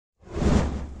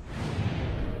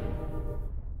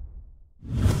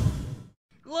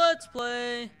Let's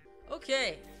play.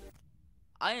 Okay.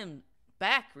 I am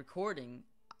back recording.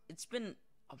 It's been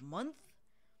a month?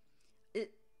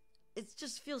 It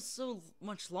just feels so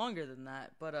much longer than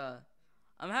that, but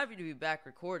I'm happy to be back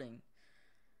recording.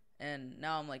 And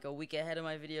now I'm like a week ahead of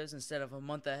my videos instead of a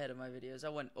month ahead of my videos. I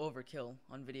went overkill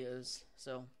on videos,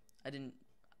 so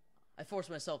I forced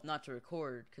myself not to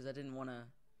record because I didn't want to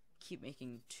keep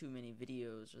making too many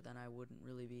videos, or then I wouldn't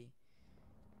really be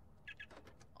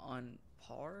on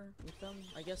par with them,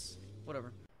 I guess.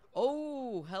 Whatever.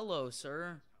 Oh, hello,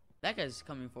 sir. That guy's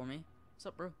coming for me. What's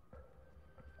up, bro?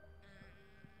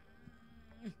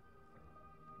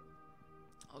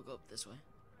 I'll go up this way.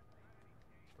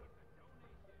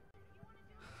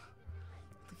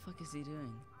 What the fuck is he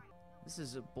doing? This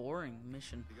is a boring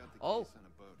mission. Oh. On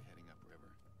a boat heading upriver.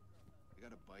 I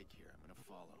got a bike here. I'm gonna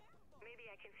follow. Maybe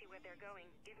I can see where they're going.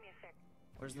 Give me a sec.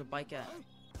 Where's the bike at?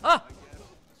 Ah! This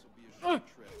will be a short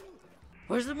trip.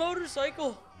 Where's the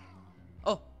motorcycle?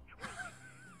 Oh.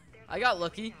 I got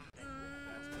lucky.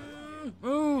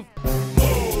 Move!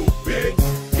 Move,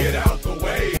 bitch! Get out the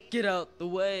way! Get out the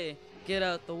way! Get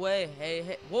out the way! Hey,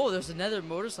 hey! Whoa! There's another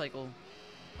motorcycle.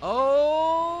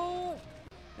 Oh!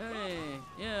 Hey,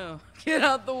 yeah! Get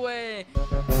out the way!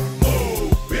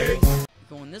 Move, bitch!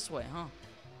 Going this way, huh?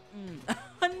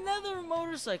 Another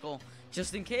motorcycle,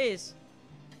 just in case.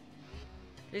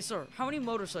 Hey, sir, how many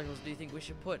motorcycles do you think we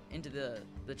should put into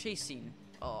the chase scene?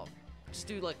 Oh, just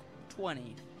do like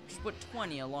 20. Just put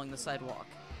 20 along the sidewalk.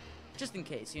 Just in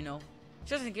case, you know?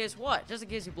 Just in case what? Just in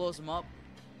case he blows them up?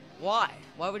 Why?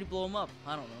 Why would he blow them up?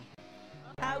 I don't know.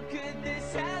 How could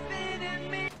this happen to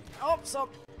me? Oh, so.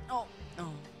 Oh,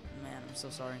 man, I'm so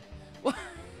sorry. What?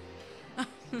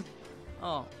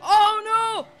 Oh. Oh,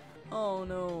 no! Oh,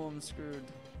 no, I'm screwed.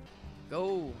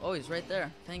 Go. Oh, he's right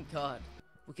there. Thank God.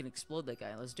 We can explode that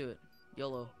guy. Let's do it.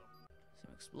 YOLO. So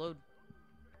explode.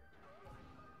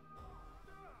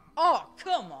 Oh,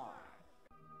 come on.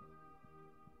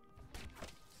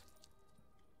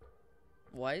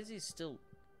 Why is he still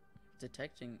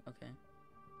detecting? Okay.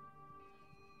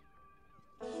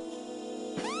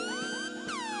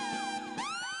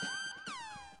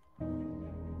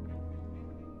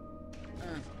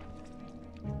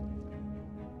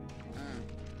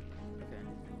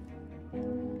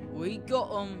 We got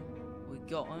him. We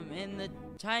got him in the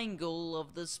tangle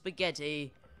of the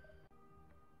spaghetti.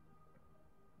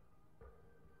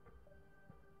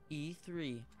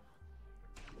 E3.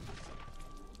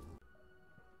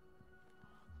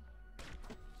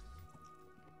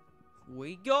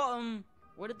 We got him.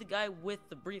 Where did the guy with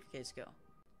the briefcase go?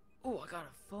 Oh, I got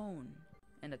a phone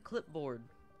and a clipboard.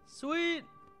 Sweet.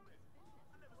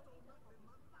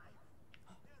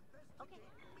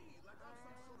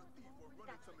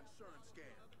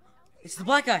 It's the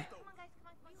black guy.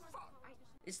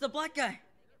 It's the black guy.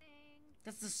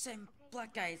 That's the same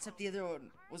black guy, except the other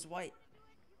one was white.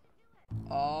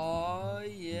 Oh,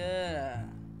 yeah.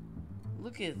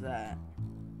 Look at that.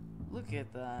 Look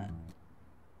at that.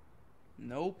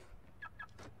 Nope.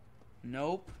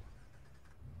 Nope.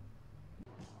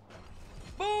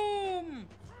 Boom!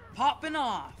 Popping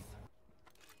off.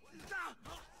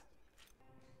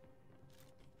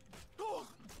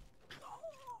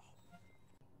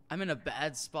 I'm in a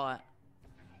bad spot.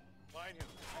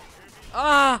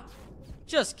 Ah!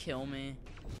 Just kill me.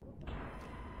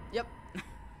 Yep.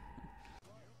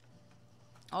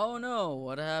 Oh no,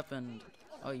 what happened?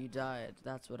 Oh, you died.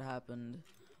 That's what happened.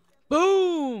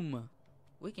 Boom!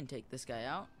 We can take this guy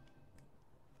out.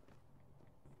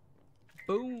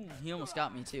 Boom! He almost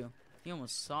got me too. He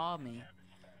almost saw me.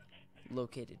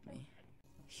 Located me.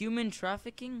 Human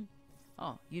trafficking?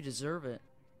 Oh, you deserve it.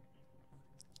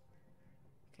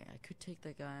 Okay, I could take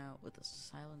that guy out with a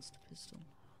silenced pistol.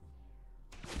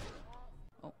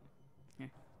 Oh, here.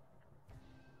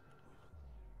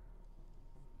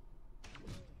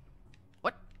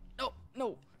 What? No,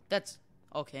 no. That's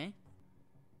okay.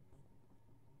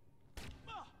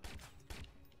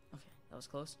 Okay, that was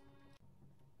close.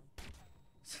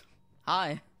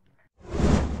 Hi.